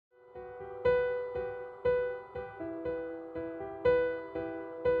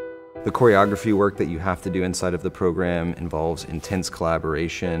The choreography work that you have to do inside of the program involves intense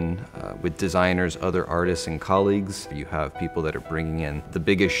collaboration with designers, other artists, and colleagues. You have people that are bringing in the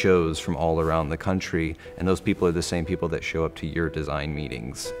biggest shows from all around the country, and those people are the same people that show up to your design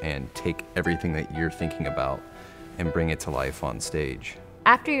meetings and take everything that you're thinking about and bring it to life on stage.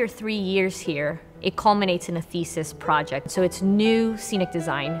 After your 3 years here, it culminates in a thesis project. So it's new scenic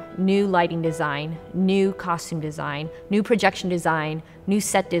design, new lighting design, new costume design, new projection design, new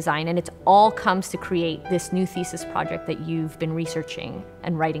set design, and it all comes to create this new thesis project that you've been researching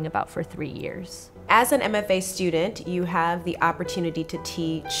and writing about for 3 years. As an MFA student, you have the opportunity to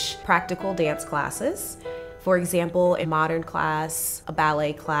teach practical dance classes. For example, a modern class, a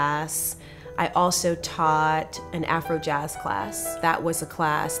ballet class. I also taught an Afro jazz class. That was a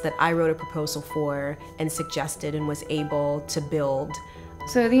class that I wrote a proposal for and suggested and was able to build.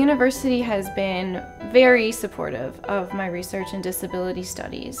 So the university has been very supportive of my research in disability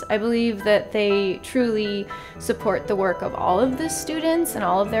studies. I believe that they truly support the work of all of the students and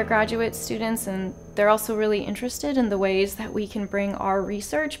all of their graduate students, and they're also really interested in the ways that we can bring our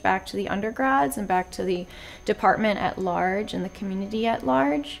research back to the undergrads and back to the department at large and the community at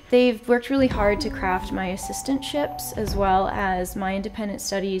large. They've worked really hard to craft my assistantships as well as my independent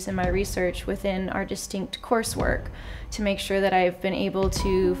studies and my research within our distinct coursework to make sure that I've been able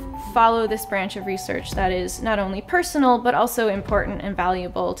to follow this branch of research that is not only personal but also important and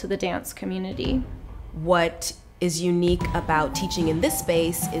valuable to the dance community. What is unique about teaching in this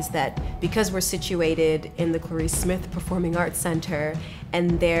space is that because we're situated in the Clarice Smith Performing Arts Center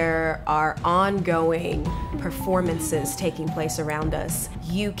and there are ongoing performances taking place around us,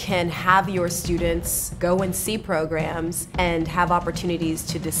 you can have your students go and see programs and have opportunities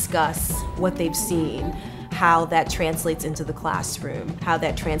to discuss what they've seen, how that translates into the classroom, how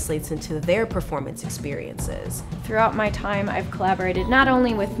that translates into their performance experiences. Throughout my time, I've collaborated not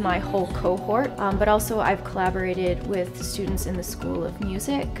only with my whole cohort, but also I've collaborated with students in the School of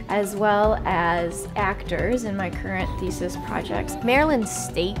Music, as well as actors in my current thesis projects. Maryland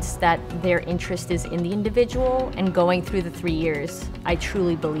states that their interest is in the individual, and going through the 3 years, I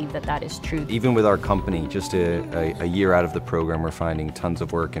truly believe that that is true. Even with our company, just a year out of the program, we're finding tons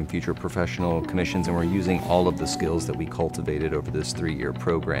of work and future professional commissions, and we're using all of the skills that we cultivated over this 3-year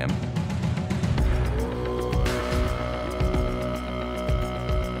program.